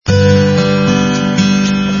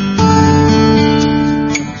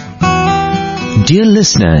Dear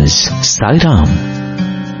listeners, Sai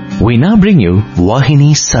Ram. We now bring you Vahini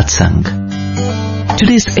Satsang.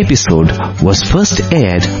 Today's episode was first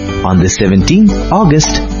aired on the 17th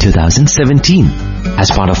August 2017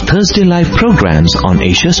 as part of Thursday Live programs on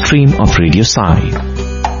Asia Stream of Radio Sai.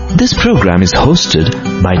 This program is hosted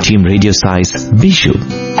by Team Radio Sai's Bishu.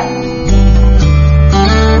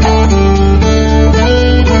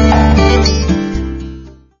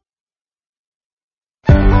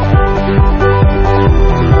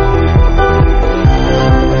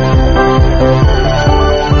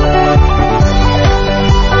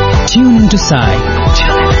 Tune into Sai.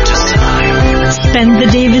 Spend the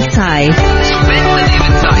day with Sai.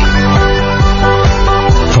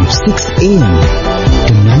 From 6 a.m.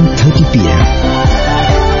 to 9:30 p.m.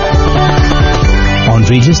 on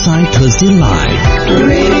Radio Sai Thursday Live.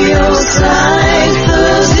 Radio Sai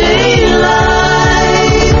Thursday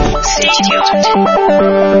Live. Stay tuned.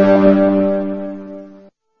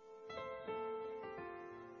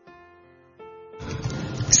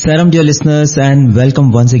 Salam dear listeners, and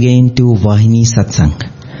welcome once again to Vahini Satsang.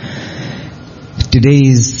 Today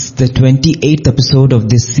is the 28th episode of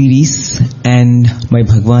this series, and by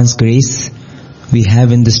Bhagwan's grace, we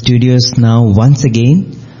have in the studios now once again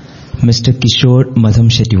Mr. Kishore Madham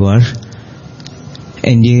Shettiwar,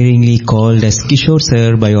 endearingly called as Kishore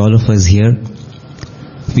Sir by all of us here.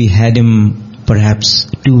 We had him perhaps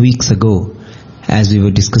 2 weeks ago as we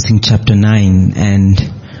were discussing chapter 9, and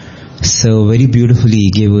so very beautifully he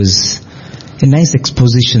gave us a nice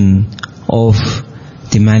exposition of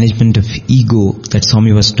the management of ego that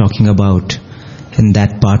Swami was talking about in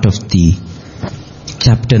that part of the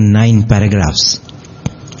chapter 9 paragraphs.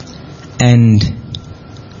 And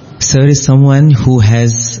Sir is someone who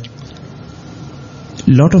has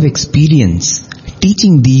a lot of experience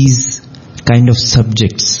teaching these kind of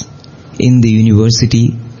subjects in the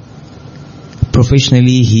university.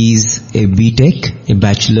 Professionally, he is a BTech, a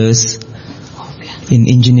bachelor's in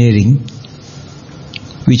engineering,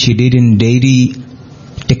 which he did in dairy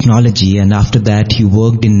technology, and after that he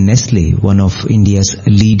worked in Nestle, one of India's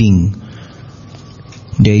leading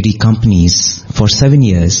dairy companies, for 7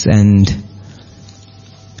 years, and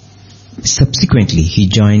subsequently he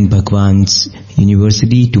joined Bhagwan's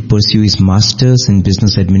University to pursue his master's in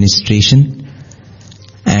business administration,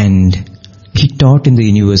 and he taught in the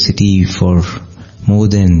university for more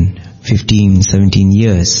than 15-17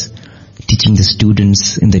 years, teaching the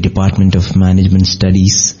students in the Department of Management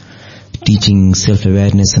Studies, teaching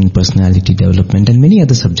self-awareness and personality development and many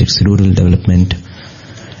other subjects, rural development.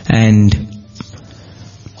 And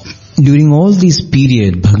during all this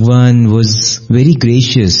period, Bhagwan was very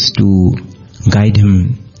gracious to guide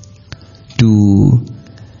him, to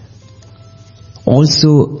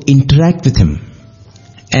also interact with him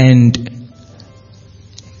and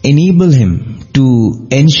enable him to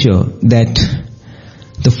ensure that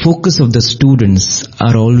the focus of the students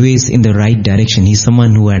are always in the right direction. He's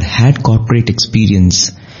someone who had corporate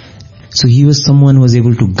experience. So he was someone who was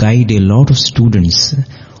able to guide a lot of students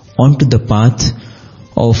onto the path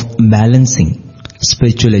of balancing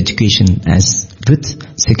spiritual education as with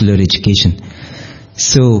secular education.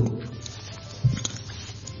 So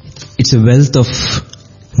it's a wealth of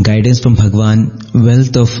guidance from Bhagwan,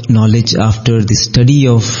 wealth of knowledge after the study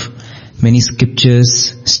of many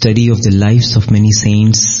scriptures, study of the lives of many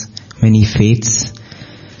saints, many faiths.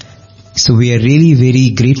 So we are really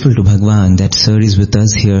very grateful to Bhagwan that Sir is with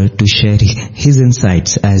us here to share his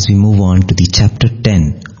insights as we move on to the chapter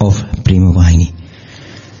 10 of Prema Vahini.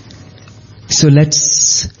 So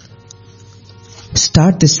let's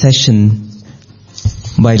start this session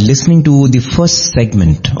by listening to the first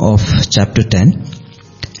segment of chapter 10,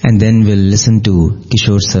 and then we'll listen to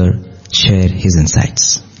Kishore Sir share his insights.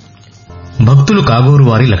 భక్తులు కాగోరు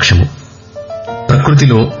వారి లక్ష్యము.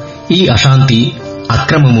 ప్రకృతిలో ఈ అశాంతి,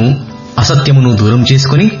 అక్రమము, అసత్యమును దూరం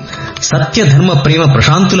చేసుకుని సత్యధర్మ ప్రేమ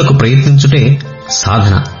ప్రశాంతులకు ప్రయత్నించుటే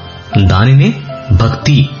సాధన. దానినే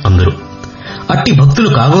భక్తి అందరు. అట్టి భక్తులు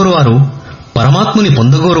కాగోరువారు, పరమాత్ముని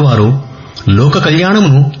పొందగోరువారు, లోక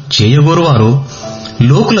కళ్యాణమును చేయగోరువారు,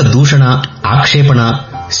 లోకుల దూషణ, ఆక్షేపణ,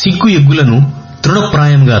 సిగ్గు ఎగ్గులను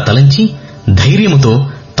తృణప్రాయంగా తలంచి ధైర్యముతో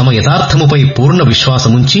తమ యథార్థముపై పూర్ణ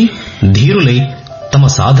విశ్వాసముంచి ధీరులై తమ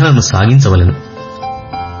సాధనను సాగించవలెను.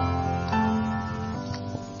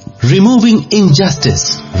 Removing injustice,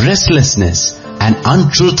 restlessness and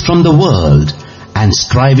untruth from the world and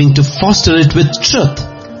striving to foster it with truth,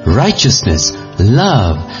 righteousness,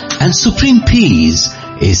 love and supreme peace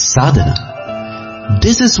is sadhana.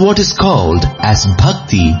 This is what is called as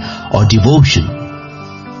bhakti or devotion.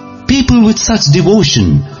 People with such devotion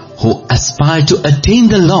who aspire to attain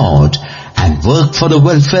the Lord and work for the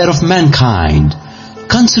welfare of mankind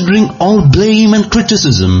considering all blame and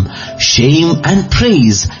criticism, shame and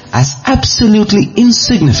praise as absolutely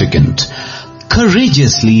insignificant,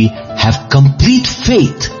 courageously have complete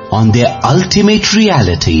faith on their ultimate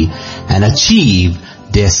reality and achieve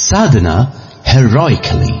their sadhana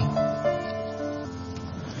heroically.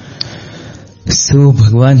 So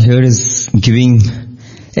Bhagavan here is giving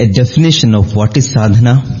a definition of what is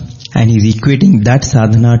sadhana, and he's equating that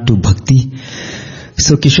sadhana to bhakti.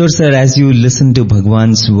 So Kishore sir, as you listen to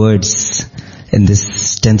Bhagavan's words in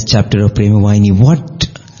this 10th chapter of Prema Vahini, what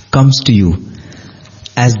comes to you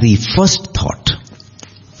as the first thought?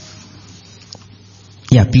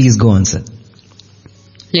 Yeah, please go on, sir.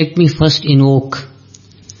 Let me first invoke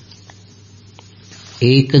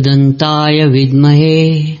Ekadantaya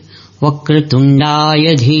Vidmahe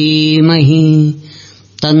Vakratundaya Dhimahi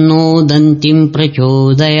Tanno Dantim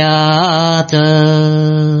Prachodayat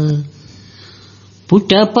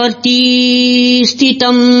Puttaparti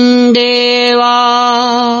Stitam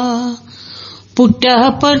Deva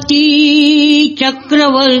Puttaparti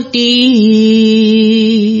Chakravarti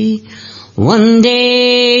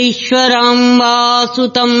Vandeshwaram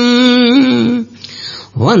Vasutam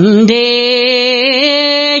Vande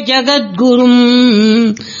Jagadgurum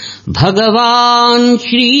Bhagavan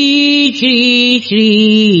Shri Shri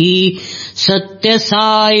Shri Satya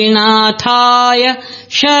Sai Nathaya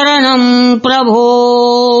Sharanam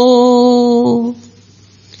Prabho.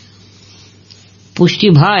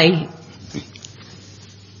 Pushti Bhai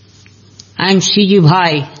and Siji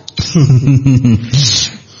Bhai,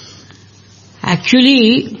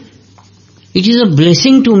 actually it is a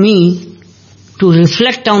blessing to me to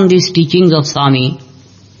reflect on these teachings of Swami.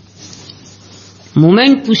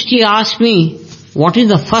 Moment Pushti asked me, what is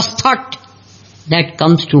the first thought that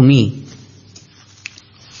comes to me?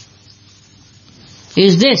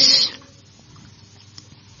 Is this: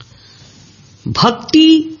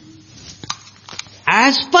 Bhakti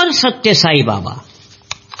as per Satya Sai Baba.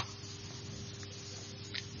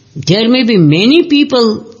 There may be many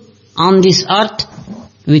people on this earth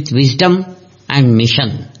with wisdom and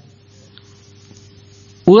mission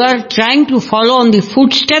who are trying to follow on the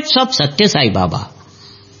footsteps of Satya Sai Baba.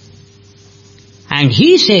 And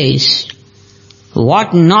he says,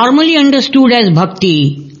 what normally understood as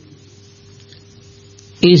bhakti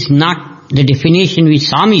is not the definition which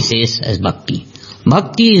Swami says as bhakti.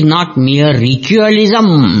 Bhakti is not mere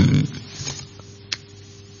ritualism.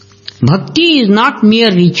 Bhakti is not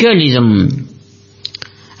mere ritualism,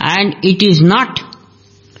 and it is not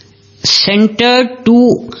centered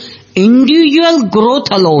to individual growth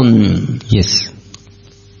alone. Yes.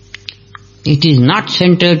 It is not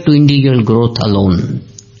centered to individual growth alone.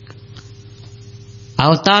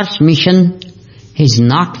 Avatar's mission is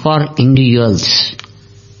not for individuals,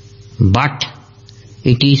 but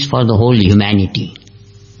it is for the whole humanity.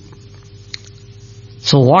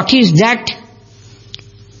 So what is that?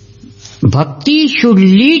 Bhakti should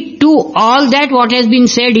lead to all that what has been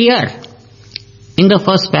said here in the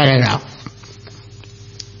first paragraph.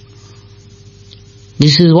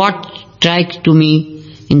 This is what strikes to me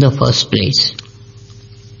in the first place.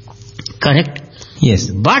 Correct?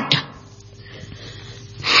 Yes. But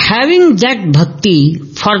having that bhakti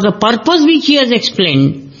for the purpose which he has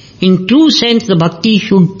explained, in true sense the bhakti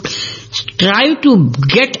should strive to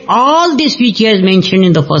get all this which he has mentioned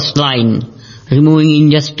in the first line, removing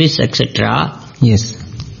injustice, etc. Yes.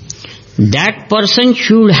 That person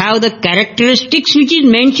should have the characteristics which is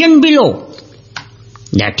mentioned below.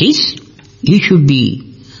 That is, he should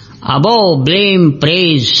be above blame,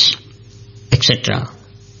 praise, etc.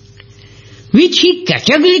 Which he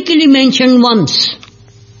categorically mentioned once.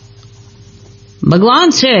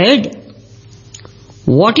 Bhagavan said,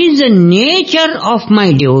 what is the nature of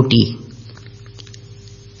my devotee?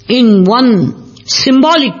 In one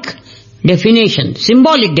symbolic definition.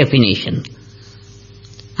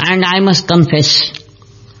 And I must confess,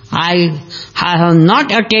 I have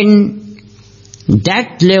not attained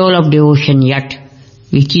that level of devotion yet,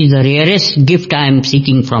 which is the rarest gift I am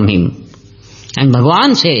seeking from him. And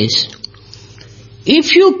Bhagavan says,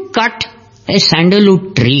 if you cut a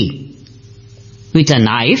sandalwood tree with a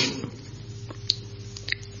knife,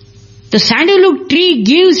 the sandalwood tree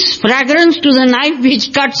gives fragrance to the knife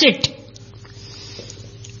which cuts it.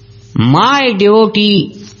 My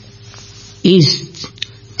devotee is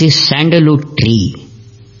this sandalwood tree.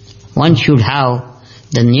 One should have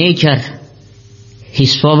the nature,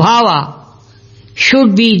 his svabhava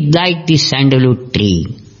should be like this sandalwood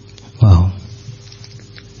tree. Wow.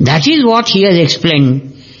 That is what he has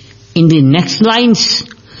explained in the next lines.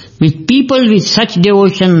 With people with such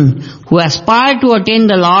devotion who aspire to attain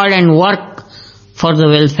the Lord and work for the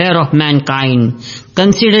welfare of mankind,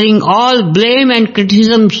 considering all blame and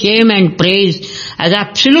criticism, shame and praise as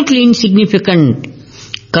absolutely insignificant,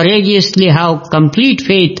 courageously have complete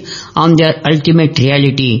faith on their ultimate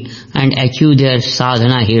reality and achieve their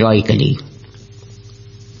sadhana heroically.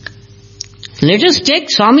 Let us take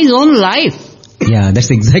Swami's own life. Yeah,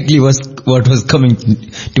 that's exactly what was coming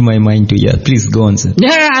to my mind too. Yeah, please go on, sir.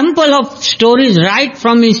 There are ample of stories right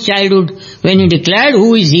from his childhood when he declared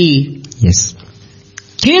who is he. Yes.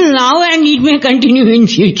 Till now, and it may continue in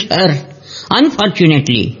future.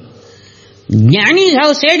 Unfortunately, Jnanis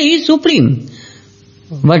have said he is supreme.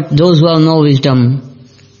 But those who have no wisdom,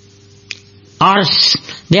 or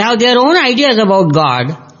they have their own ideas about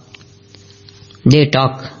God, they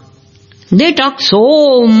talk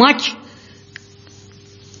so much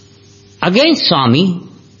against Swami,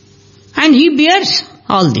 and he bears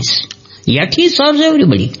all this. Yet he serves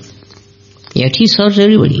everybody.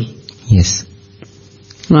 Yes.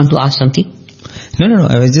 You want to ask something? No.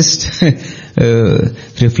 I was just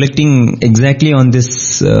reflecting exactly on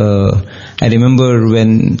this. I remember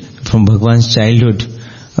when, from Bhagwan's childhood,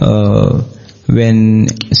 when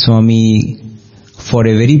Swami, for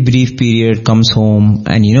a very brief period, comes home,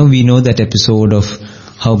 and we know that episode of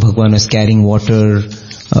how Bhagwan was carrying water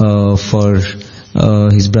for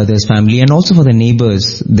his brother's family and also for the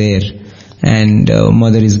neighbors there. And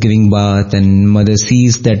mother is giving bath, and mother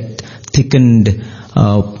sees that thickened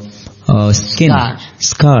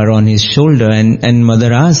scar on his shoulder, and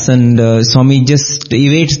mother asks, and Swami just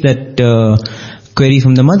evades that query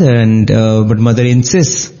from the mother, and but mother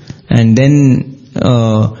insists, and then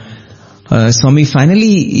Swami finally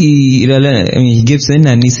he gives in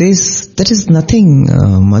and he says, that is nothing,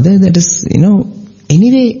 mother, that is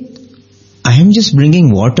anyway I am just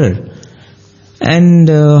bringing water, and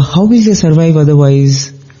how will they survive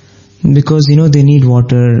otherwise? Because they need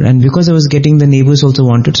water, and because I was getting, the neighbors also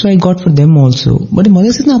wanted, so I got for them also. But the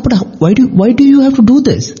mother says, no, but why do you have to do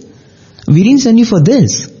this? We didn't send you for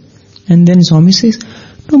this. And then Swami says,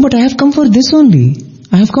 no, but I have come for this only.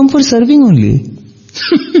 I have come for serving only.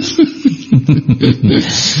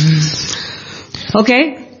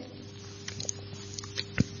 Okay.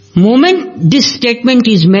 Moment this statement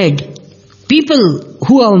is made, people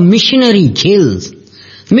who have missionary zeal,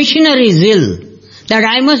 that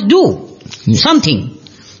I must do something.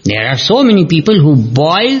 There are so many people who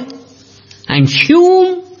boil and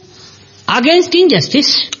fume against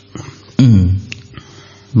injustice.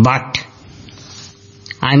 But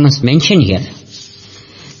I must mention here,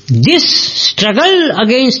 this struggle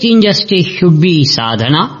against injustice should be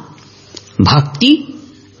sadhana, bhakti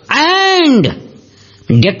and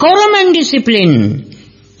decorum and discipline.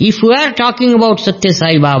 If we are talking about Satya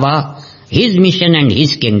Sai Baba, his mission and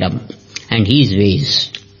his kingdom and his ways,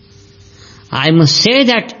 I must say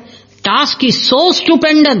that task is so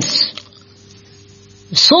stupendous,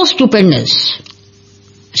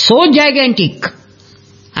 so gigantic,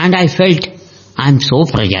 and I felt I am so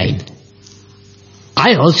fragile.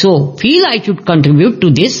 I also feel I should contribute to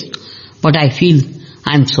this, but I feel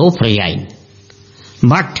I am so fragile.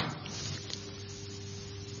 But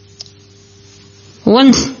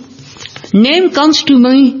one name comes to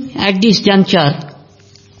me at this juncture,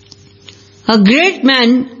 a great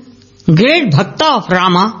man, great bhakta of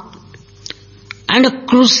Rama, and a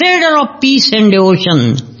crusader of peace and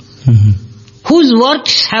devotion, whose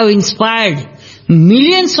works have inspired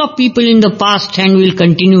millions of people in the past and will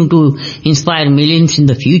continue to inspire millions in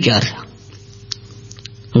the future.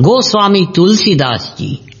 Goswami Tulsidas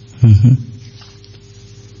Ji.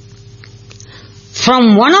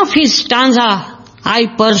 From one of his stanza, I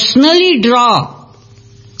personally draw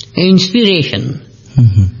inspiration.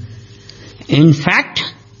 In fact,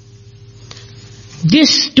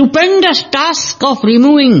 this stupendous task of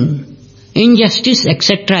removing injustice,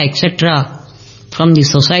 etc., from the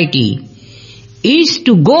society is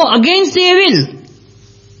to go against the evil.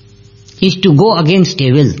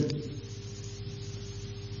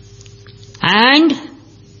 And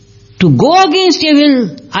to go against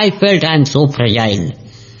evil, I felt I am so fragile.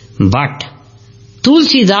 But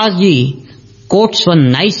Tulsidas Ji quotes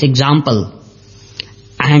one nice example.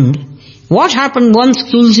 And what happened once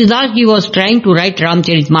Tulsidas Ji was trying to write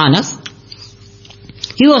Ramcharitmanas.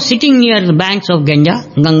 He was sitting near the banks of Ganga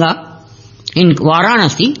in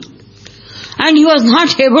Varanasi, and he was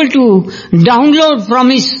not able to download from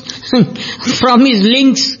his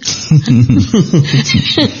links.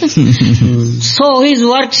 So his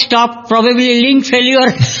work stopped, probably link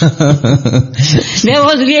failure. There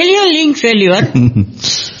was really a link failure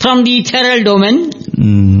from the ethereal domain.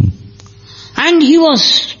 And he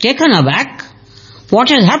was taken aback. what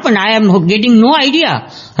has happened? I am getting no idea.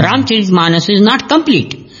 Ramcharitmanas is not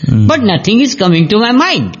complete. But nothing is coming to my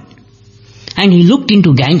mind. And he looked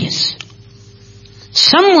into Ganges.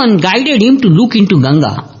 Someone guided him to look into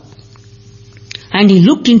Ganga. And he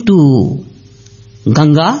looked into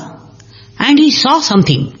Ganga and he saw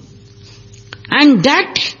something. And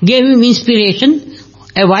that gave him inspiration.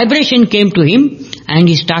 A vibration came to him and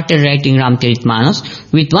he started writing Ramcharitmanas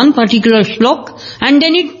with one particular slok, and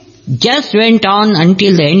then it just went on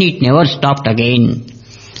until the end. It never stopped again.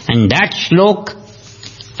 And that slok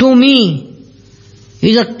to me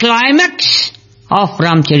is a climax of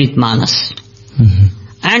Ramcharitmanas.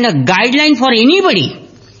 And a guideline for anybody.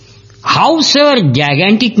 Howsoever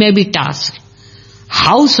gigantic may be task,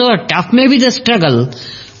 howsoever tough may be the struggle,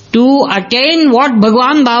 to attain what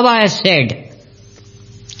Bhagwan Baba has said.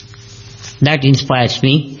 That inspires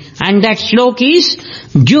me. And that slok is,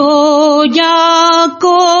 Jo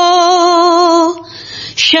jako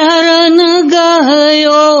sharan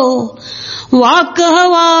gayo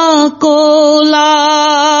vakahva ko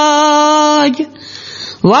laaj,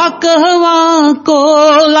 vakahva ko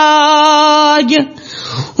laaj,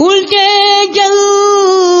 ulte jal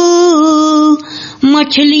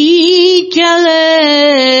मछली चले,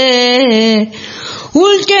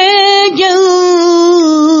 उल्टे जल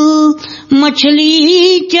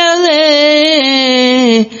मछली चले,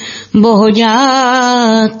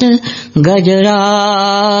 बहुजात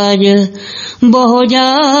गजराज,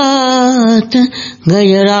 बहुजात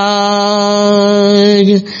गजराज,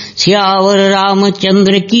 सियावर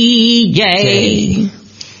रामचंद्र की जय.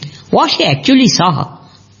 What he actually saw,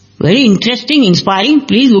 very interesting, inspiring.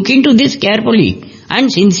 Please look into this carefully and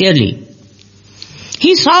sincerely.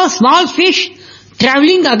 He saw a small fish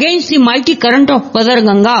travelling against the mighty current of Mother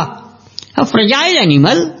Ganga, a fragile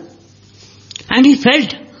animal, and he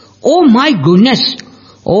felt, oh my goodness,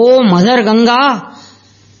 oh Mother Ganga,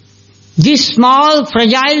 this small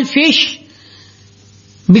fragile fish,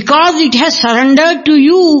 because it has surrendered to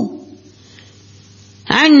you,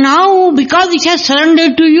 and now because it has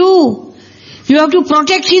surrendered to you, you have to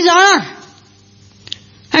protect his honor.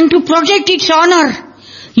 And to protect its honor,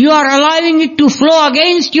 you are allowing it to flow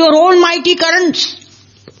against your own mighty currents.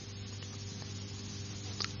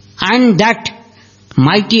 And that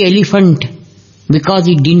mighty elephant, because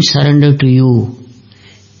it didn't surrender to you,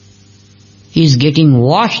 is getting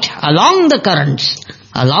washed along the currents,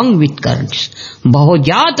 along with currents.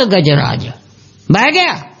 Bahujat Gajaraj. बह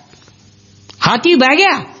गया, हाथी बह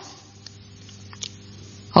गया,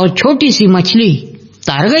 और छोटी सी मछली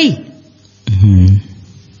तार गई.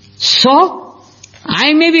 So,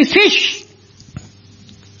 I may be fish,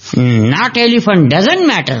 not elephant, doesn't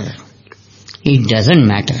matter. It doesn't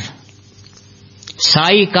matter.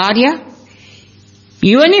 Sai Karya,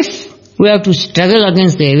 even if we have to struggle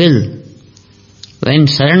against the evil, when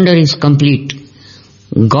surrender is complete,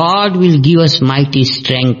 God will give us mighty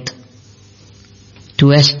strength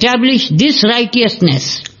to establish this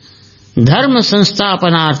righteousness. Dharma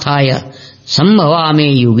sansthapanarthaya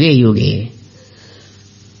sambhavame yuge yuge.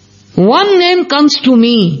 One name comes to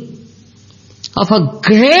me of a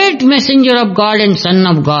great messenger of God and son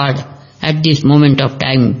of God at this moment of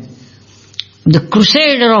time. The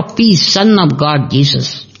crusader of peace, son of God,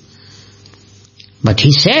 Jesus. But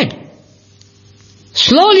he said,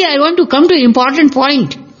 slowly I want to come to an important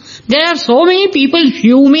point. There are so many people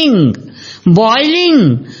fuming,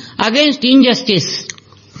 boiling against injustice.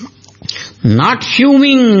 Not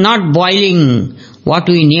fuming, not boiling. What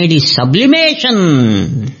we need is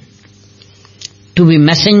sublimation. To be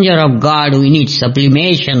messenger of God, we need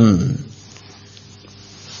sublimation.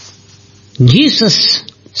 Jesus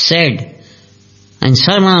said in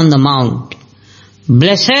Sermon on the Mount,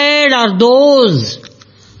 blessed are those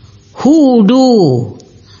who do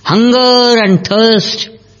hunger and thirst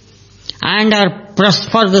and are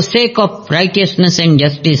for the sake of righteousness and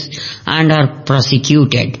justice and are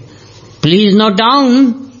persecuted. Please note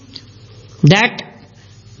down that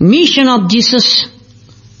mission of Jesus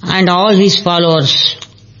and all his followers,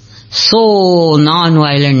 so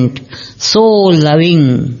non-violent, so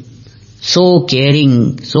loving, so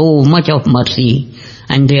caring, so much of mercy,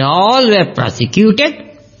 and they all were persecuted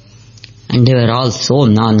and they were all so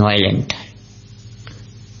non-violent.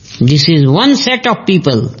 This is one set of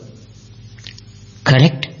people,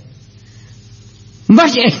 correct?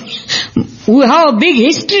 But we have a big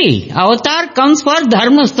history. Avatar comes for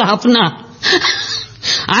Dharma Sthapana.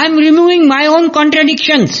 I am removing my own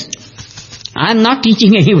contradictions. I am not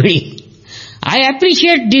teaching anybody. I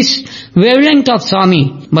appreciate this wavelength of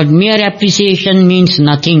Swami, but mere appreciation means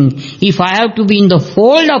nothing. If I have to be in the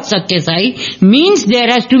fold of Satya Sai, means there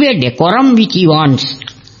has to be a decorum which he wants.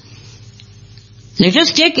 Let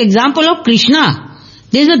us take example of Krishna.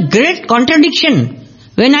 There is a great contradiction.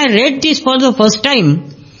 When I read this for the first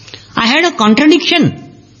time, I had a contradiction.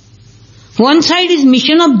 One side is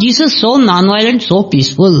mission of Jesus, so non-violent, so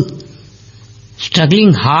peaceful,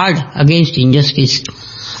 struggling hard against injustice.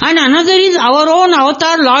 And another is our own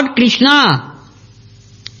avatar, Lord Krishna.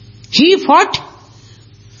 He fought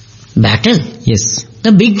battle. Yes.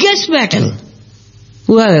 The biggest battle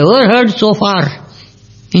we have ever heard so far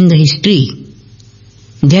in the history.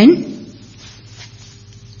 Then,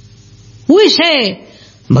 we say,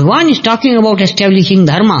 Bhagavan is talking about establishing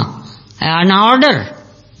dharma, an order.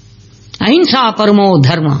 Ahimsa paramo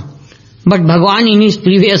dharma. But Bhagavan in his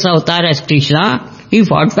previous avatar as Krishna, he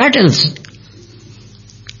fought battles.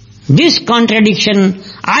 This contradiction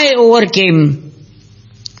I overcame,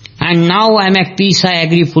 and now I am at peace. I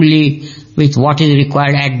agree fully with what is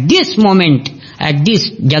required at this moment, at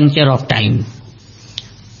this juncture of time.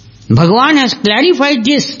 Bhagavan has clarified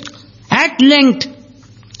this at length.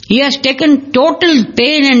 He has taken total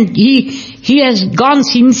pain and he has gone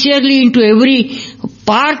sincerely into every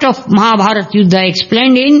part of Mahabharata Yuddha,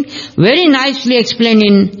 explained very nicely explained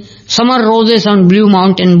in Summer Roses on Blue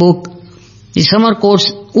Mountain book, the summer course,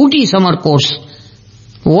 Ooty summer course.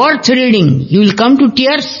 Worth reading. You will come to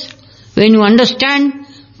tears when you understand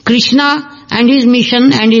Krishna and his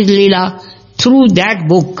mission and his Leela through that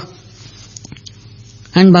book.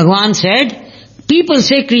 And Bhagavan said, people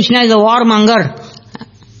say Krishna is a warmonger,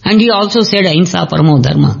 and he also said Ahimsa Paramo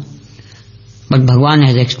Dharma. But Bhagavan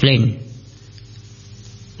has explained,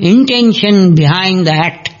 intention behind the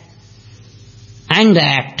act and the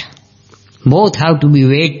act both have to be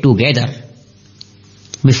weighed together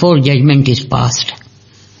before judgment is passed.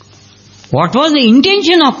 What was the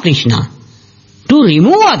intention of Krishna? To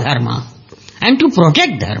remove adharma and to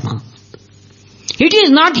protect dharma. It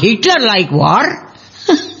is not Hitler-like war.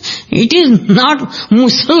 It is not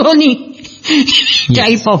Mussolini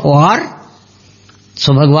type of war.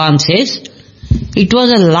 So Bhagavan says, it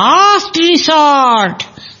was a last resort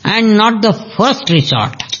and not the first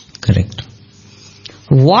resort. Correct.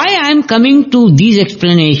 Why I am coming to these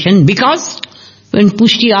explanations? Because when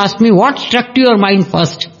Pushti asked me what struck to your mind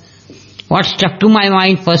first, what struck to my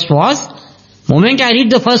mind first was, moment I read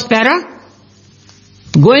the first para,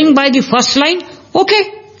 going by the first line,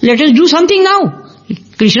 okay, let us do something now.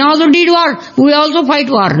 Krishna also did war, we also fight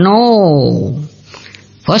war. No.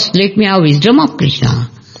 First let me have wisdom of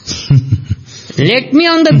Krishna. Let me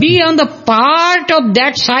be on the part of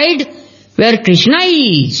that side where Krishna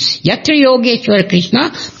is. Yatra Yogeshwara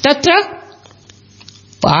Krishna, tatra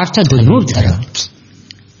partha dhanurdhara.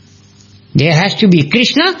 There has to be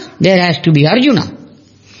Krishna, there has to be Arjuna.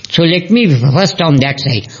 So let me first on that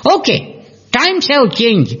side. Okay. Times have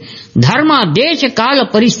changed. Dharma, desha, kala,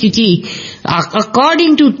 paristiti.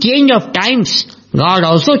 According to change of times, God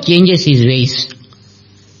also changes his ways.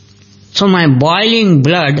 So my boiling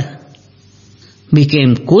blood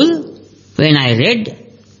became cool when I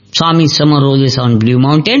read Swami's Summer Roses on Blue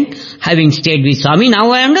Mountain. Having stayed with Swami,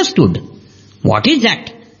 now I understood. What is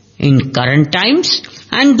that? In current times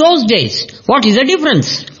and those days, what is the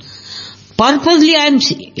difference? Purposely I am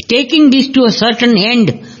taking this to a certain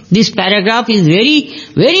end. This paragraph is very,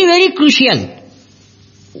 very, very crucial.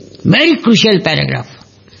 Very crucial paragraph.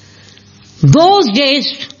 Those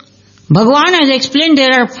days, Bhagavan has explained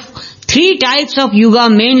there are 3 types of yuga,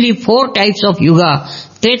 mainly 4 types of yuga.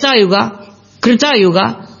 Treta Yuga, Krita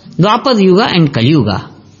Yuga, Dwapar Yuga and Kali Yuga.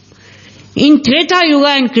 In Treta Yuga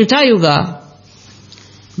and Krita Yuga,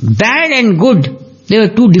 bad and good, there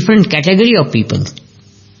were 2 different categories of people.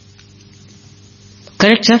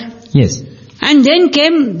 Correct, sir? Yes. And then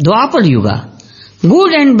came Dwapar Yuga.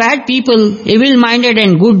 Good and bad people, evil-minded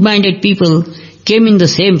and good-minded people came in the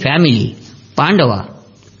same family, Pandava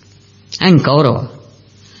and Kaurava.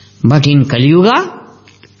 But in Kali Yuga,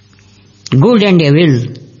 good and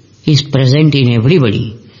evil is present in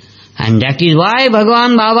everybody. And that is why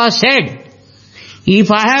Bhagavan Baba said,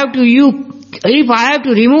 if I have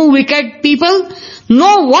to remove wicked people,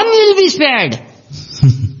 no one will be spared.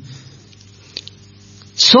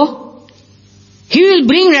 So, he will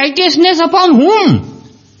bring righteousness upon whom?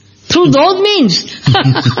 Through those means.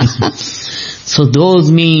 So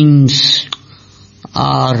those means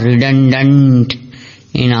are redundant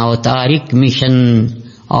in avataric mission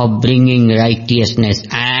of bringing righteousness,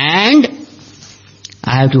 and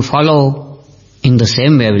I have to follow in the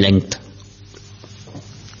same wavelength.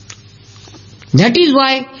 That is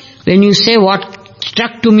why when you say what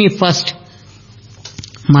struck to me first,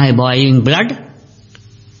 my boiling blood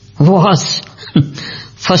was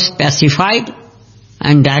first pacified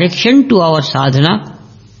and direction to our sadhana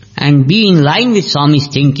and be in line with Swami's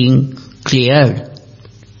thinking cleared.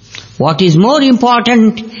 What is more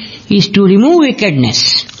important is to remove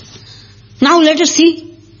wickedness. Now let us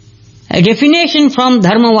see. A definition from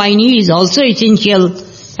Dharmavahini is also essential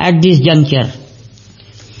at this juncture.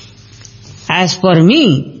 As for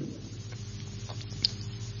me,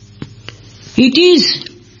 it is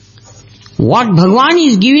what Bhagavan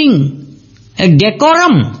is giving a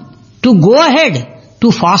decorum to go ahead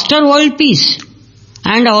to foster world peace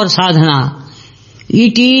and our sadhana.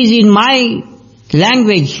 It is, in my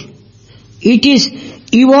language, it is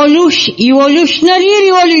evolutionary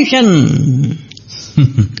revolution.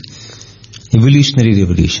 Evolutionary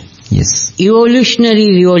revolution, yes. Evolutionary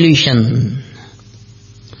revolution.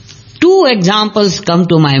 Two examples come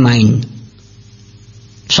to my mind.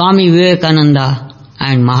 Swami Vivekananda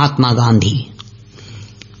and Mahatma Gandhi,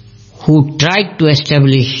 who tried to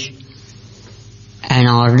establish an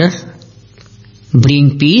order,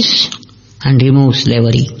 bring peace and remove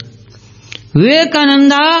slavery.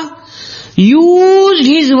 Vivekananda used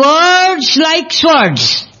his words like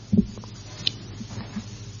swords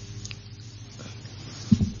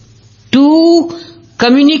to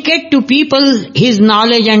communicate to people his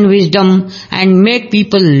knowledge and wisdom and make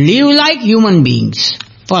people live like human beings.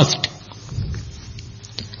 First,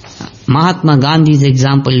 Mahatma Gandhi's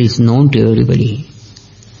example is known to everybody.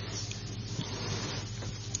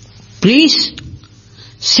 Please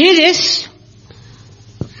see this.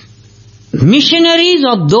 Missionaries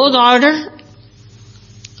of those orders,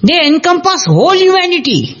 they encompass whole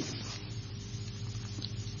humanity.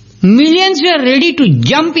 Millions were ready to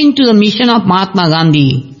jump into the mission of Mahatma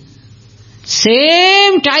Gandhi.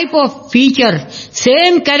 Same type of feature,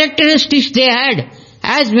 same characteristics they had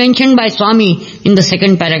as mentioned by Swami in the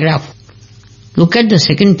second paragraph. Look at the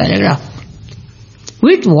second paragraph.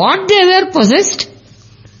 With what they were possessed?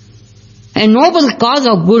 A noble cause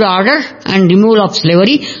of good order and removal of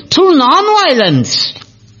slavery through non-violence.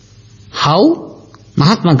 How?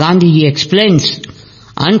 Mahatma Gandhi explains,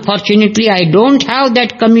 unfortunately I don't have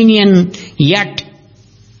that communion yet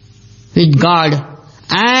with God.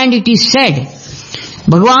 And it is said,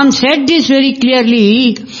 Bhagavan said this very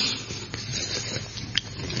clearly,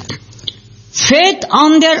 faith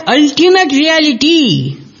on their ultimate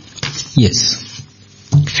reality. Yes.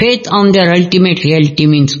 Faith on their ultimate reality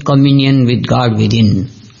means communion with God within.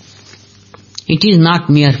 It is not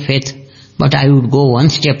mere faith, but I would go one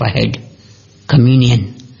step ahead.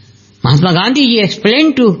 Communion. Mahatma Gandhi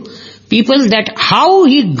explained to people that how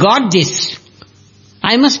he got this.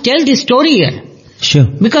 I must tell this story here. Sure.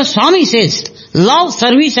 Because Swami says, love,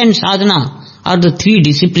 service and sadhana are the three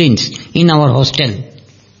disciplines in our hostel.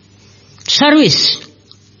 Service.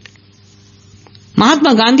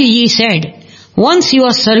 Mahatma Gandhi said, once he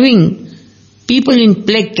was serving people in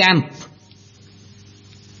plague camp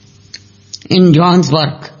in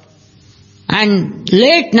Johannesburg, and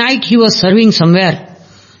late night he was serving somewhere,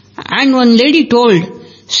 and one lady told,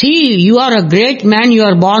 see, you are a great man, you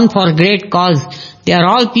are born for a great cause. They are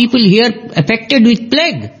all people here affected with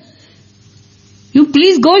plague. You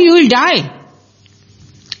please go, you will die.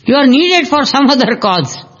 You are needed for some other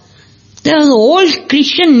cause. There was an old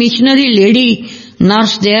Christian missionary lady,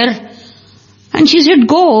 nurse there, and she said,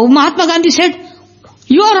 go. Mahatma Gandhi said,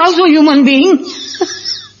 you are also a human being.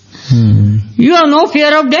 You have no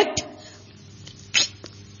fear of death.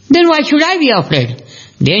 Then why should I be afraid?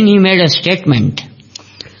 Then he made a statement.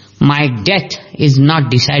 My death is not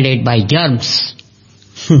decided by germs.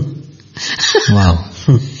 Wow.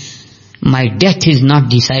 My death is not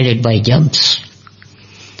decided by germs.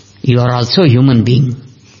 You are also a human being.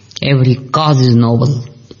 Every cause is noble.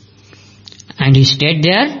 And he stayed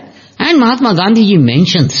there. And Mahatma Gandhi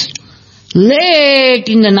mentions, late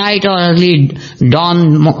in the night or early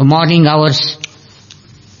dawn morning hours,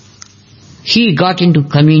 he got into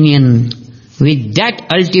communion with that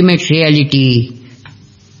ultimate reality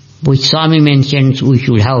which Swami mentions we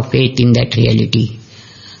should have faith in that reality.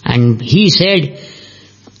 And he said,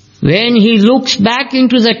 when he looks back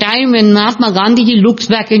into the time, when Mahatma Gandhi looks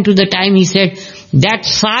back into the time, he said, that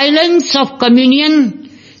silence of communion,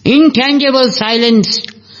 intangible silence,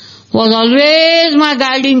 was always my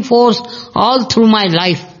guiding force all through my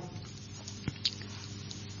life.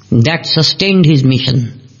 That sustained his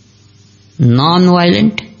mission.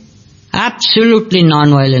 Non-violent, absolutely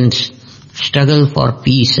non-violent struggle for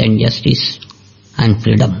peace and justice and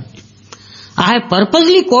freedom. I have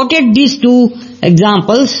purposely quoted these two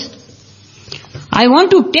examples. I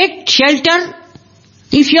want to take shelter.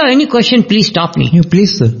 If you have any question, please stop me. Yeah,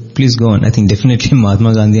 please, sir. Please go on. I think definitely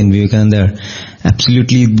Mahatma Gandhi and Vivekananda are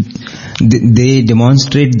absolutely, they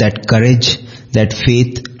demonstrate that courage, that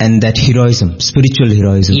faith and that heroism, spiritual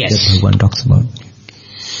heroism Yes. that Bhagavan talks about.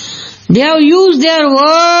 They have used their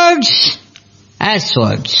words as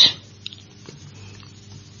swords.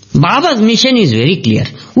 Baba's mission is very clear.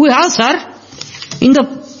 We have, sir, in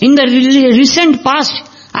the recent past,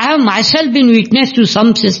 I have myself been witness to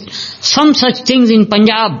some such things in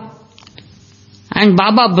Punjab. And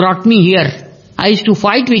Baba brought me here. I used to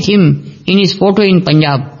fight with him in his photo in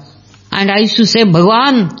Punjab. And I used to say,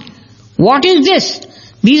 Bhagwan, what is this?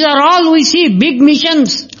 These are all we see, big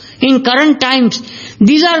missions in current times.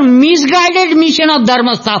 These are misguided mission of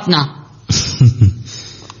Dharma Sthapana.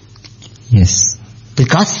 Yes.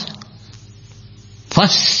 Because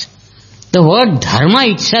first, the word dharma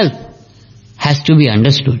itself has to be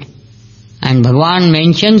understood. And Bhagavan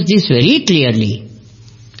mentions this very clearly.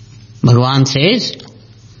 Bhagavan says,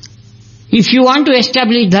 if you want to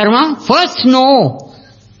establish dharma, first know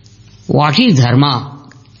what is dharma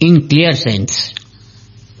in clear sense.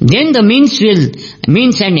 Then the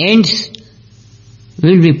means and ends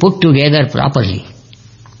will be put together properly.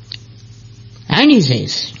 And he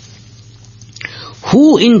says,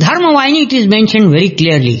 who in Dharma Vayani it is mentioned very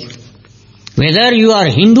clearly. Whether you are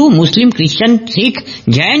Hindu, Muslim, Christian, Sikh,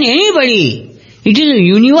 Jain, anybody, it is a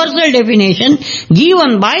universal definition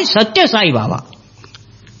given by Satya Sai Baba.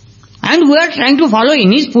 And we are trying to follow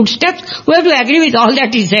in his footsteps. We have to agree with all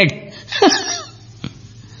that he said.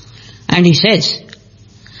 And he says,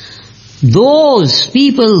 those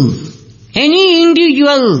people, any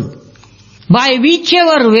individual, by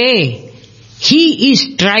whichever way he is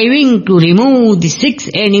striving to remove the 6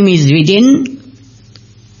 enemies within,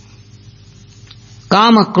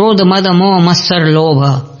 Kama, Krodha, Mada, Moha, Matsar,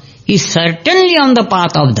 Lobha, is certainly on the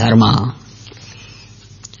path of dharma.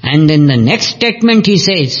 And in the next statement he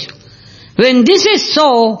says, when this is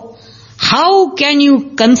so, how can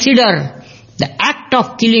you consider the act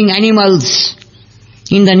of killing animals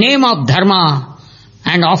in the name of dharma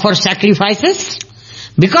and offer sacrifices?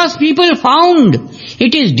 Because people found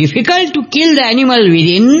it is difficult to kill the animal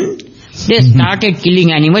within, they started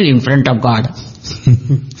killing animal in front of God.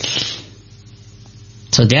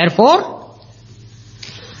 So therefore,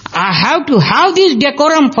 I have to have this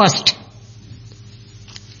decorum first.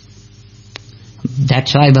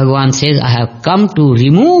 That's why Bhagavan says, I have come to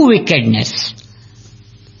remove wickedness.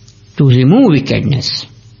 To remove wickedness.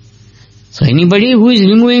 So anybody who is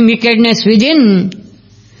removing wickedness within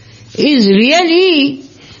is really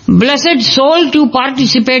blessed soul to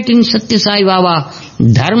participate in Satya Sai Baba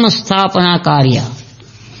Dharma Sthapana Karya.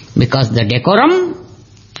 Because the decorum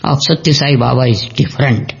of Satya Sai Baba is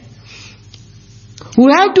different.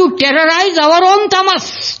 We have to terrorize our own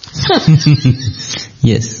tamas.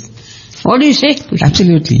 Yes. What do you say?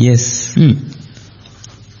 Absolutely, yes.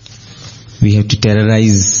 We have to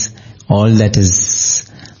terrorize all that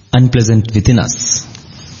is unpleasant within us.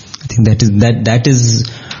 I think that is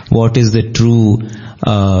what is the true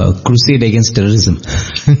crusade against terrorism.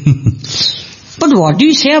 But what do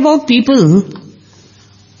you say about people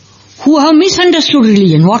who have misunderstood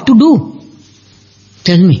religion? What to do?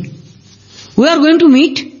 Tell me. We are going to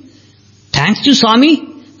meet, thanks to Swami,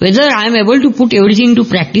 whether I am able to put everything into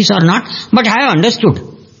practice or not, but I have understood.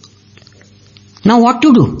 Now what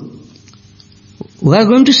to do? We are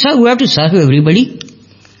going to serve, we have to serve everybody.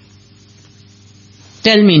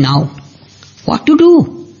 Tell me now, what to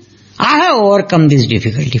do? I have overcome this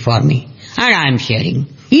difficulty for me, and I am sharing.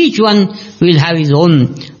 Each one will have his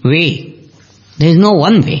own way. There is no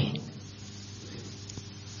one way.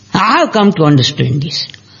 I have come to understand this.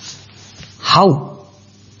 How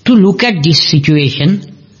to look at this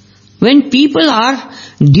situation when people are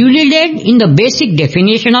deluded in the basic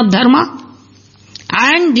definition of dharma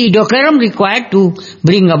and the decorum required to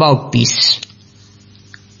bring about peace.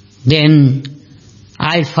 Then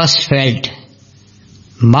I first felt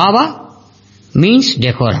Baba means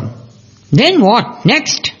decorum. Then what?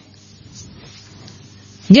 Next.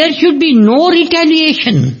 There should be no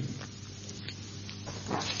retaliation.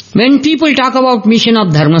 When people talk about mission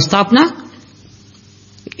of Dharma Sthapana,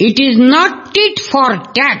 it is not tit for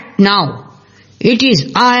tat now. It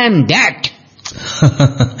is I am that.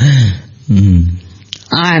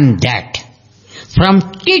 I am that. From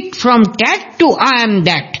tit, from tat to I am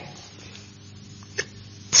that.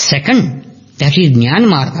 Second, that is Jnana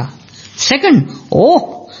Marga. Second,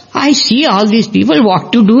 I see all these people,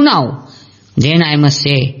 what to do now? Then I must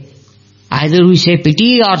say, either we say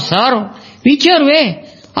pity or serve, whichever way,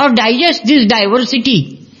 or digest this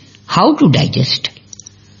diversity. How to digest?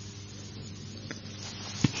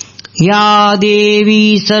 Ya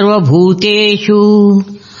Devi Sarva Bhuteshu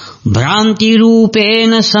Bhranti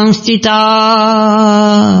Rupena Samstita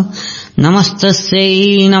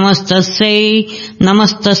Namastasya, Namastasya,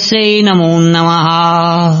 Namastasya Namo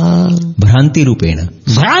Namaha. Bhranti Rupena.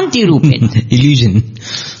 Bhranti Rupena. Illusion.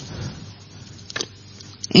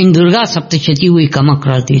 In Durga Saptashati we come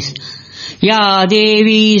across this. Ya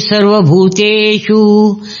Devi Sarva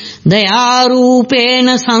Bhuteshu Daya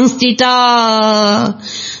Rupena Sanstita.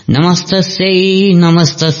 Namastasya,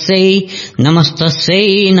 Namastasya,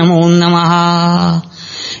 Namastasya Namo Namaha.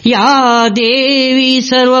 Ya Devi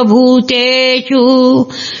Sarva Bhuteshu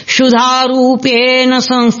Shudharupena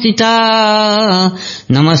Sanstita.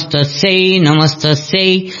 Namastasya,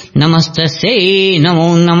 Namastasya, Namastasya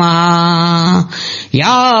Namo Namaha.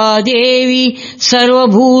 Ya Devi Sarva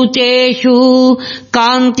Bhuteshu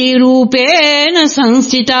Kanti Rupena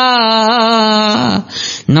Sanstita.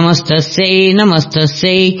 Namastasya,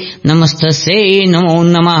 Namastasya, Namastasya Namo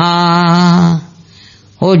Namaha.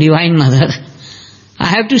 O Divine Mother, I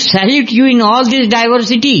have to salute you in all this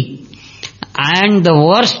diversity. And the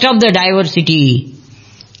worst of the diversity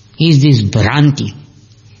is this Bhranti.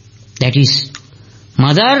 That is,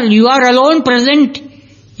 Mother, you are alone present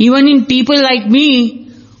even in people like me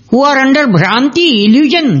who are under Bhranti,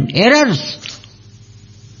 illusion, errors.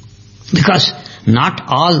 Because not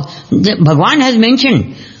all, Bhagavan has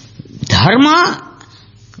mentioned, Dharma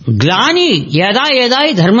glani, yada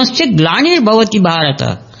yada dharmasya glani bhavati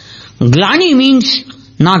bharata. Glani means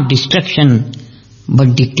not destruction,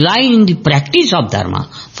 but decline in the practice of dharma.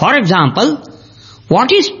 For example,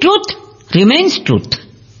 what is truth remains truth.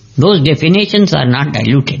 Those definitions are not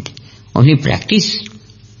diluted. Only practice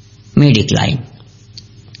may decline.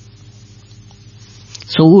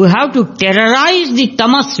 So we have to terrorize the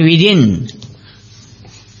tamas within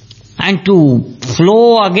and to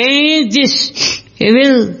flow against this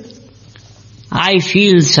evil. I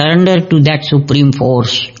feel surrender to that supreme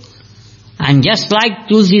force. And just like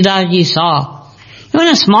Tulsidas ji saw, even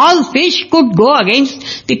a small fish could go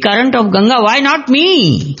against the current of Ganga. Why not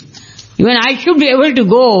me? Even I should be able to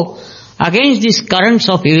go against these currents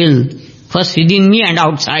of evil, first within me and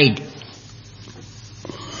outside.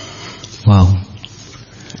 Wow.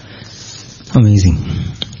 Amazing.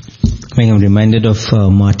 I am reminded of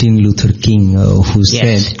Martin Luther King, who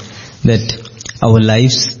said that our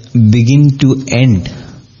lives begin to end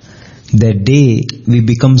the day we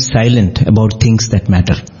become silent about things that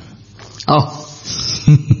matter. Oh,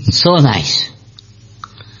 so nice.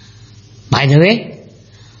 By the way,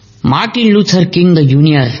 Martin Luther King the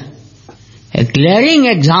Junior, a glaring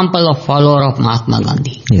example of follower of Mahatma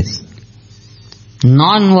Gandhi. Yes.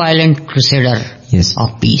 Non-violent crusader Yes.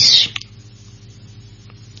 of peace.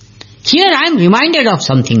 Here I am reminded of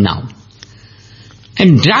something now. A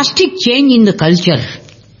drastic change in the culture.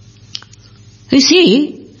 You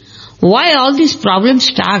see, why all these problems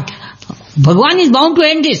start? Bhagavan is bound to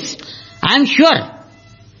end this. I am sure.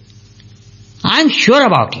 I am sure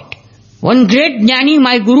about it. One great jnani,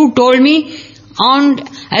 my guru, told me on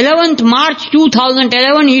 11th March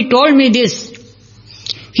 2011, he told me this.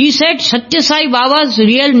 He said, Satya Sai Baba's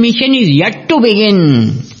real mission is yet to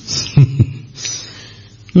begin.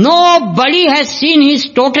 Nobody has seen his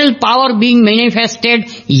total power being manifested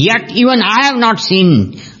yet. Even I have not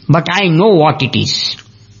seen. But I know what it is.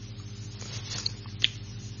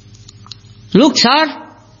 Look, sir,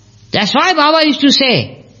 that's why Baba used to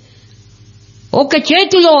say, Oka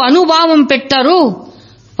Chetulo Anubhavam Pettaru,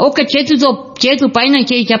 Oka Chetu Paina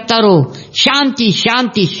Cheyi Cheptaru, Shanti,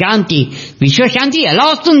 Shanti, Shanti. Vishwa Shanti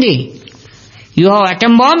ela vastundi. You have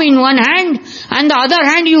atom bomb in one hand, and the other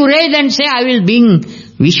hand you raise and say, I will bring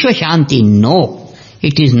Vishwa Shanti. No,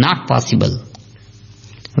 it is not possible.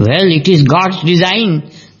 Well, it is God's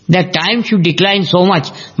design that time should decline so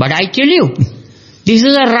much. But I tell you, this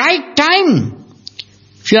is the right time.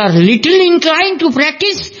 If you are little inclined to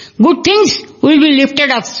practice, good things will be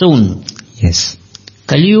lifted up soon. Yes.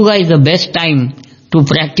 Kali Yuga is the best time to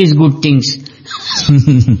practice good things.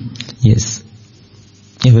 Yes.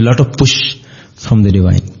 You have a lot of push from the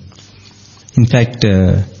divine. In fact,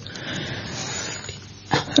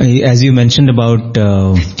 as you mentioned about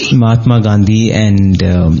Mahatma Gandhi and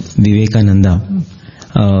Vivekananda,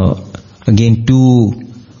 again two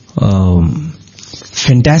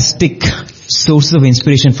fantastic sources of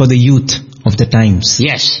inspiration for the youth of the times.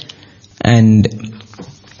 Yes. And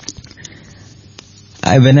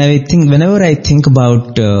whenever I think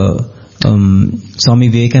about Swami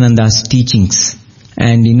Vivekananda's teachings,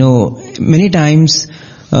 and many times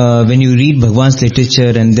when you read Bhagwan's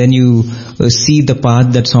literature and then you see the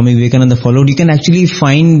path that Swami Vivekananda followed, you can actually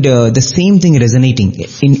find the same thing resonating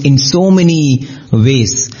in so many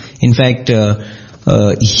ways. In fact,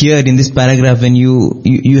 here in this paragraph, when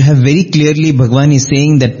you have very clearly Bhagwan is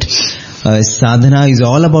saying that sadhana is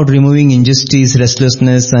all about removing injustice,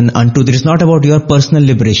 restlessness and untruth. It is not about your personal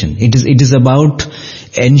liberation. It is about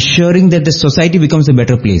ensuring that the society becomes a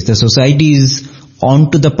better place. The society is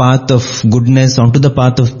onto the path of goodness, onto the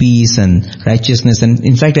path of peace and righteousness. And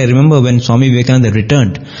in fact, I remember when Swami Vivekananda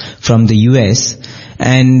returned from the US,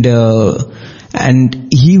 and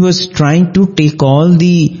he was trying to take all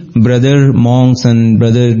the brother monks and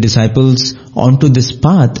brother disciples onto this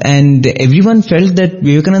path, and everyone felt that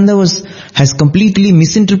Vivekananda has completely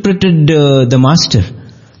misinterpreted the master.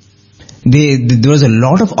 There was a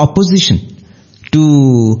lot of opposition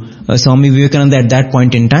to Swami Vivekananda at that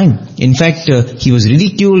point in time. In fact, he was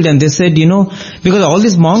ridiculed, and they said, because all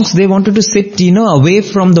these monks, they wanted to sit, away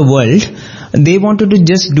from the world. They wanted to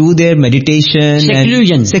just do their meditation.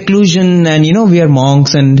 Seclusion and, we are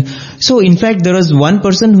monks. And so, in fact, there was one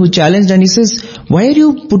person who challenged, and he says, why are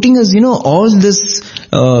you putting us, all this,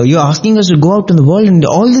 you're asking us to go out in the world, and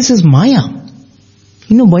all this is Maya.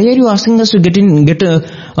 Why are you asking us to get into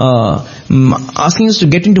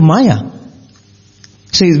Maya?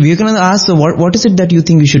 So Vivekananda asked, what is it that you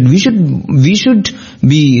think we should? We should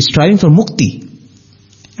be striving for mukti.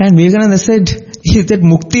 And Vivekananda said, is that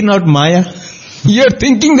mukti not Maya? You are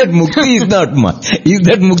thinking that mukti is not Maya. Is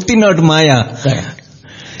that mukti not Maya?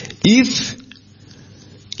 If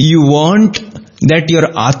you want that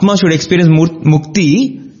your Atma should experience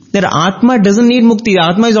mukti, then Atma doesn't need mukti. The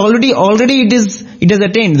Atma is already it has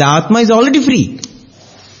attained. The Atma is already free.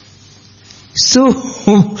 So,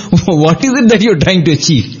 what is it that you're trying to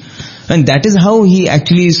achieve? And that is how he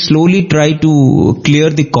actually slowly tried to clear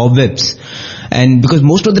the cobwebs. And because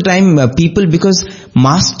most of the time because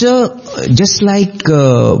Master, just like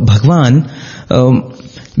Bhagwan,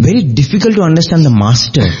 very difficult to understand the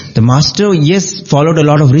Master. The Master, yes, followed a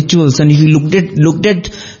lot of rituals, and if you looked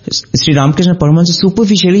at Sri Ramakrishna Paramahansa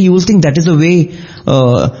superficially, you will think that is the way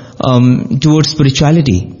towards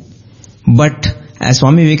spirituality. But as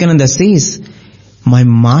Swami Vivekananda says, my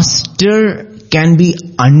Master can be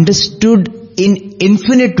understood in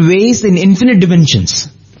infinite ways, in infinite dimensions.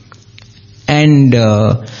 And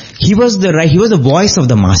he was the voice of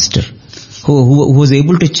the Master, who was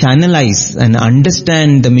able to channelize and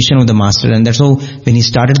understand the mission of the Master. And that's how when he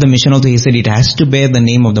started the mission also, he said it has to bear the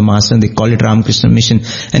name of the Master, and they call it Ramakrishna Mission.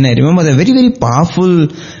 And I remember the very, very powerful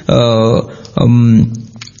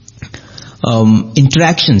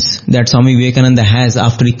interactions that Swami Vivekananda has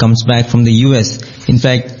after he comes back from the US. In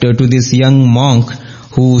fact, to this young monk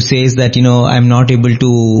who says that, I'm not able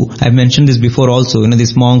to, I've mentioned this before also,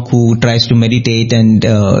 this monk who tries to meditate, and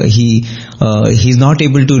he's not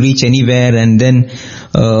able to reach anywhere, and then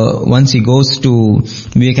once he goes to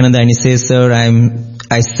Vivekananda and he says, sir,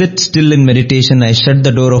 I sit still in meditation, I shut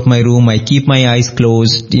the door of my room, I keep my eyes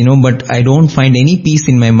closed, but I don't find any peace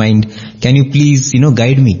in my mind. Can you please,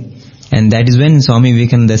 guide me? And that is when Swami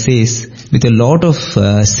Vivekananda says, with a lot of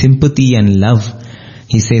sympathy and love,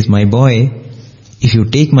 he says, my boy, if you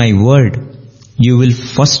take my word, you will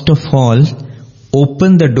first of all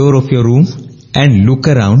open the door of your room and look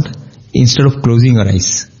around instead of closing your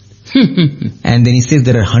eyes. And then he says,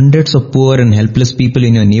 there are hundreds of poor and helpless people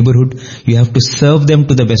in your neighborhood. You have to serve them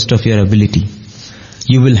to the best of your ability.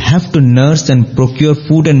 You will have to nurse and procure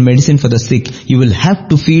food and medicine for the sick. You will have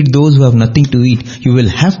to feed those who have nothing to eat. You will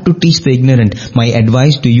have to teach the ignorant. My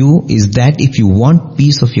advice to you is that if you want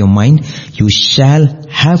peace of your mind, you shall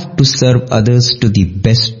have to serve others to the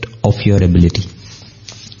best of your ability.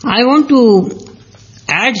 I want to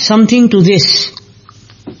add something to this.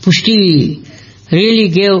 Pushti really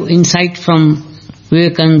gave insight from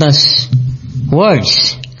Vivekananda's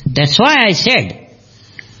words. That's why I said,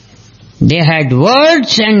 they had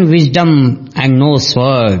words and wisdom and no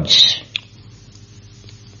swords.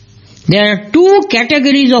 There are two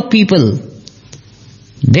categories of people,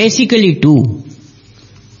 basically two.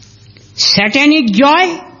 Satanic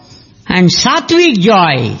joy and sattvic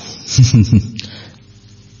joy.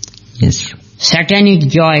 Yes. Satanic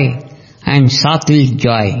joy and sattvic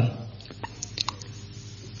joy.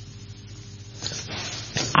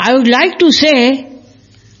 I would like to say,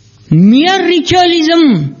 mere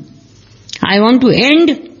ritualism. I want to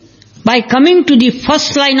end by coming to the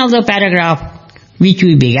first line of the paragraph which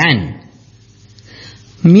we began.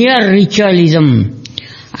 Mere ritualism.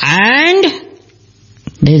 And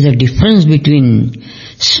there is a difference between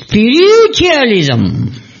spiritualism,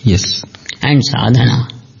 yes, and sadhana.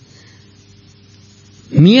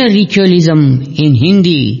 Mere ritualism in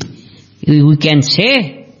Hindi, we can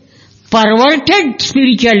say perverted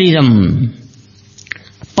spiritualism,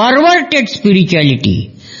 perverted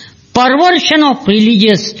spirituality, perversion of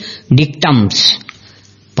religious dictums,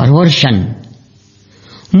 perversion.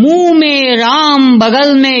 मुंह में राम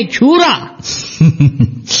बगल में छुरा.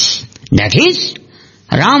 That is,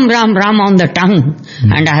 Ram, Ram, Ram on the tongue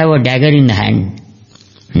and I have a dagger in the hand.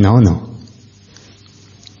 No.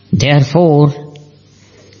 Therefore,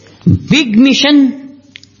 big mission,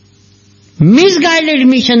 misguided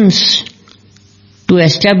missions to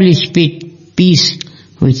establish peace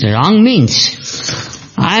with wrong means.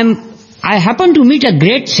 I happened to meet a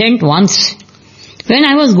great saint once when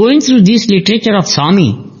I was going through this literature of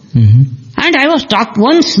Swami. And I was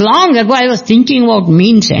once long ago I was thinking about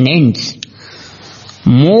means and ends.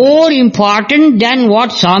 More important than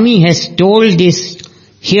what Swami has told this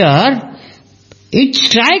here, it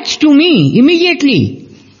strikes to me immediately.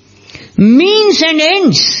 Means and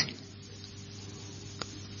ends.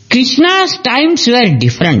 Krishna's times were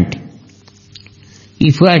different.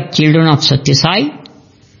 If we are children of Satyasai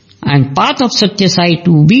and path of Satyasai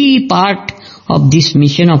to be part of this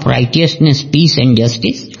mission of righteousness, peace and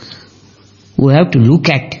justice, we have to look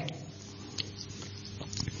at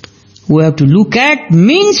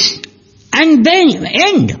means and then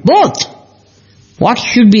end, both. What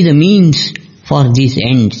should be the means for these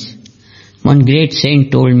ends? One great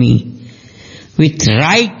saint told me, with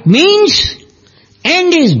right means,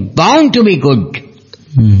 end is bound to be good.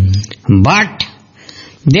 But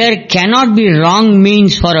there cannot be wrong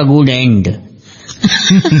means for a good end.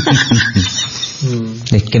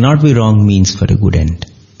 There cannot be wrong means for a good end.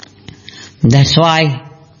 That's why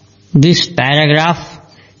this paragraph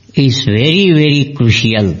is very, very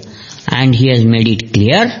crucial, and he has made it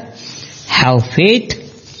clear. Have faith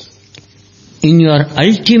in your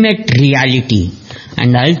ultimate reality,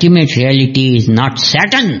 and the ultimate reality is not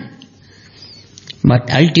Saturn, but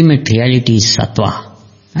ultimate reality is Sattva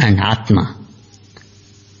and Atma.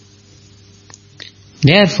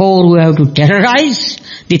 Therefore we have to terrorize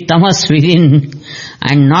the tamas within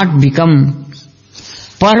and not become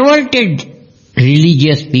perverted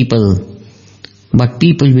religious people, but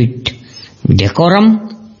people with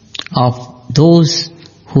decorum of those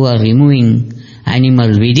who are removing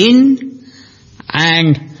animal within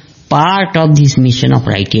and part of this mission of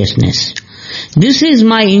righteousness. This is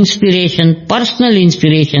my inspiration, personal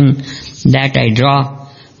inspiration that I draw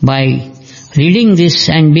by reading this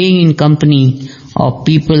and being in company of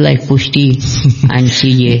people like Pushti and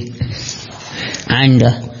CJ. And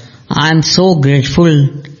I am so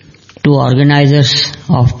grateful to organizers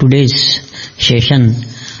of today's session,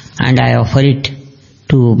 and I offer it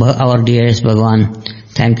to our dearest Bhagwan.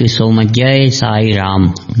 Thank you so much. Jai Sai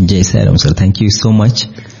Ram. Jai Sai Ram, sir. Thank you so much.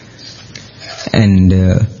 And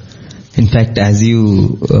in fact, as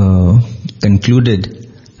you concluded,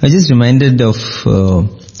 I was just reminded of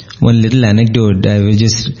one little anecdote. I was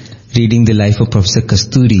just reading the life of Professor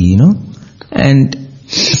Kasturi, and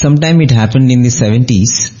sometime it happened in the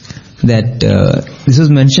 70s that this was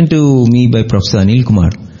mentioned to me by Professor Anil Kumar.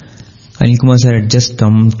 Anil Kumar sir had just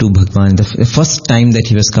come to Bhagwan, the first time that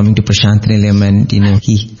he was coming to Prashant Nilayam, and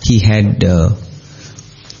he had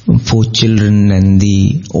 4 children, and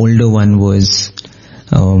the older one was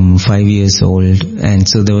 5 years old, and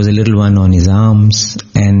so there was a little one on his arms,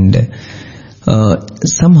 and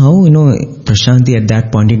somehow, Prashanti at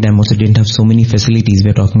that point in time also didn't have so many facilities.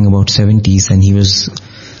 We're talking about 70s, and he was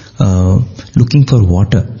looking for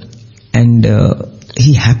water, and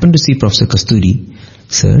he happened to see Professor Kasturi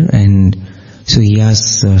sir, and so he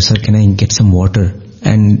asked, sir, can I get some water?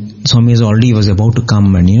 And Swami was about to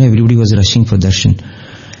come, and everybody was rushing for darshan,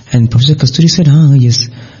 and Professor Kasturi said, yes.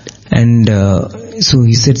 And so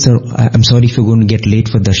he said, sir, I'm sorry if you're going to get late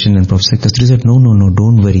for darshan. And Professor Kasturi said, no,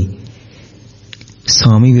 don't worry.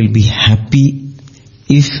 Swami will be happy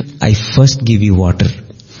if I first give you water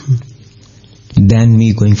than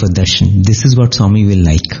me going for darshan. This is what Swami will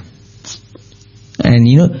like. And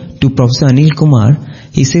to Professor Anil Kumar,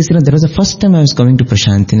 he says, that was the first time I was coming to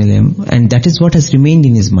Prashanti Nilayam, and that is what has remained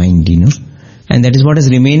in his mind, and that is what has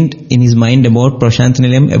remained in his mind about Prashanti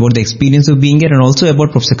Nilayam, about the experience of being here, and also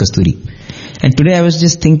about Professor Kasturi. And today I was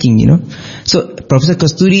just thinking, so Professor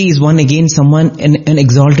Kasturi is someone, an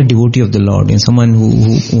exalted devotee of the Lord, and someone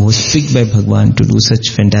who was picked by Bhagwan to do such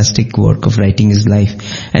fantastic work of writing his life.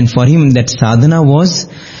 And for him, that sadhana was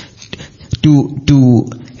to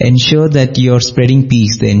ensure that you're spreading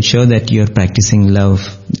peace, to ensure that you're practicing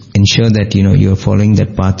love, ensure that, you're following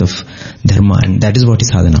that path of dharma, and that is what is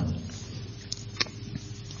sadhana.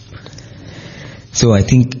 So I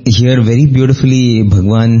think here very beautifully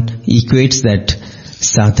Bhagwan equates that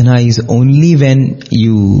sadhana is only when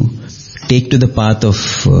you take to the path of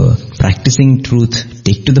practicing truth,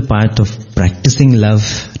 take to the path of practicing love,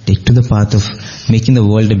 take to the path of making the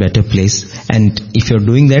world a better place. And if you're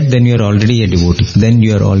doing that, then you're already a devotee. Then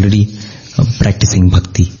you're already practicing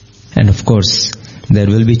bhakti. And of course, there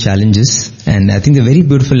will be challenges. And I think the very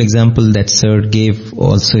beautiful example that Sir gave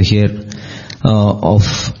also here of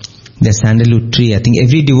the sandalwood tree. I think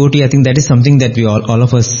every devotee, I think that is something that we all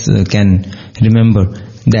of us can remember,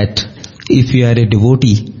 that if you are a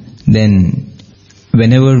devotee, then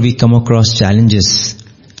whenever we come across challenges,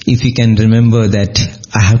 if we can remember that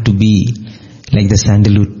I have to be like the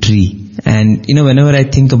sandalwood tree. And whenever I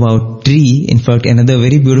think about tree, in fact, another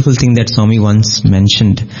very beautiful thing that Swami once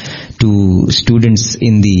mentioned to students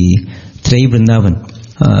in the Trai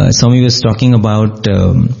Vrindavan. Swami was talking about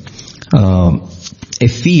a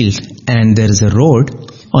field, and there is a road.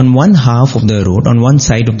 On one half of the road, on one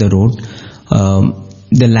side of the road,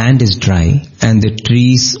 the land is dry and the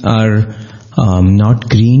trees are not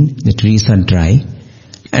green, the trees are dry.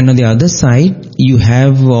 And on the other side, you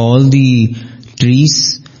have all the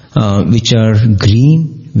trees which are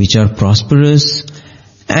green, which are prosperous,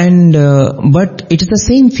 and but it is the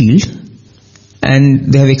same field,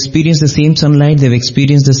 and they have experienced the same sunlight, they have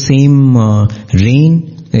experienced the same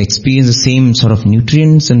rain, they experience the same sort of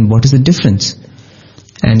nutrients, and what is the difference?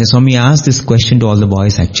 And the Swami asked this question to all the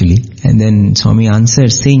boys actually, and then Swami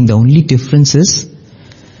answered saying the only difference is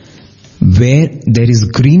where there is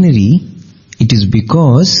greenery, it is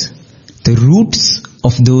because the roots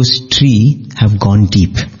of those trees have gone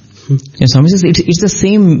deep. And Swami says it's the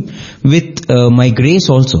same with my grace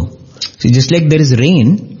also. So just like there is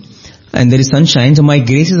rain and there is sunshine, so my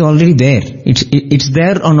grace is already there. It's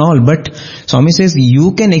there on all. But Swami says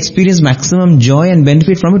you can experience maximum joy and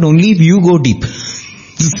benefit from it only if you go deep.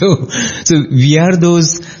 So we are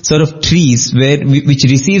those sort of trees which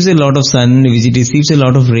receives a lot of sun, which receives a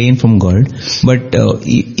lot of rain from God. But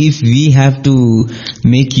if we have to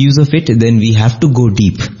make use of it, then we have to go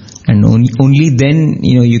deep. And only then,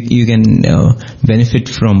 you can benefit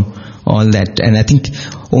from all that. And I think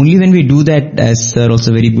only when we do that, as Sir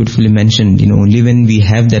also very beautifully mentioned, only when we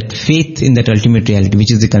have that faith in that ultimate reality,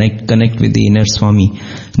 which is the connect with the inner Swami,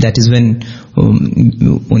 that is when,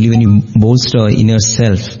 only when you bolster inner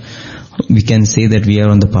self, we can say that we are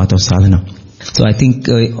on the path of sadhana. So I think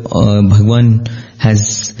Bhagwan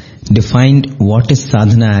has defined what is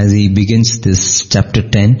sadhana as he begins this chapter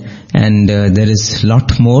 10, and there is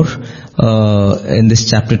lot more in this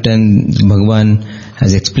chapter 10. Bhagwan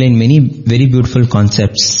has explained many very beautiful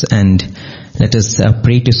concepts, and let us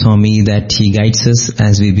pray to Swami that he guides us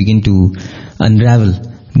as we begin to unravel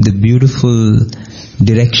the beautiful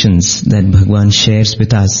directions that Bhagwan shares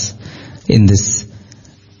with us in this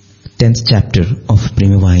 10th chapter of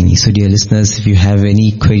Prema Vahini. So dear listeners, if you have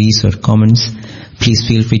any queries or comments, please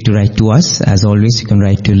feel free to write to us. As always, you can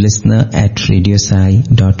write to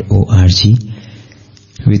listener@radiosai.org.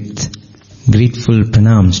 With grateful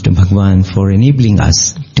pranams to Bhagwan for enabling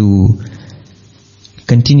us to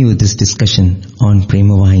continue this discussion on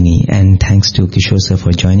Prema Vahini, and thanks to Kishore Sir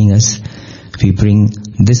for joining us. We bring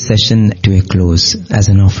this session to a close as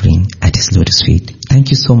an offering at his lotus feet. Thank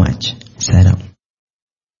you so much. Saram.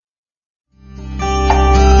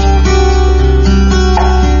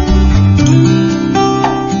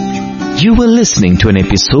 You were listening to an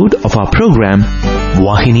episode of our program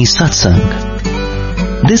Vahini Satsang.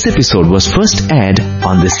 This episode was first aired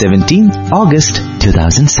on the 17th August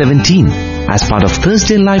 2017 as part of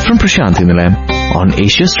Thursday Live from Prashanthi Nilayam on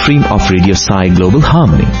Asia stream of Radio Sai Global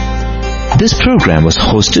Harmony. This program was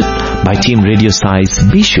hosted by Team Radio Sai's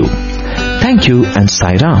Bishu. Thank you and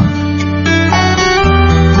Sai Ram.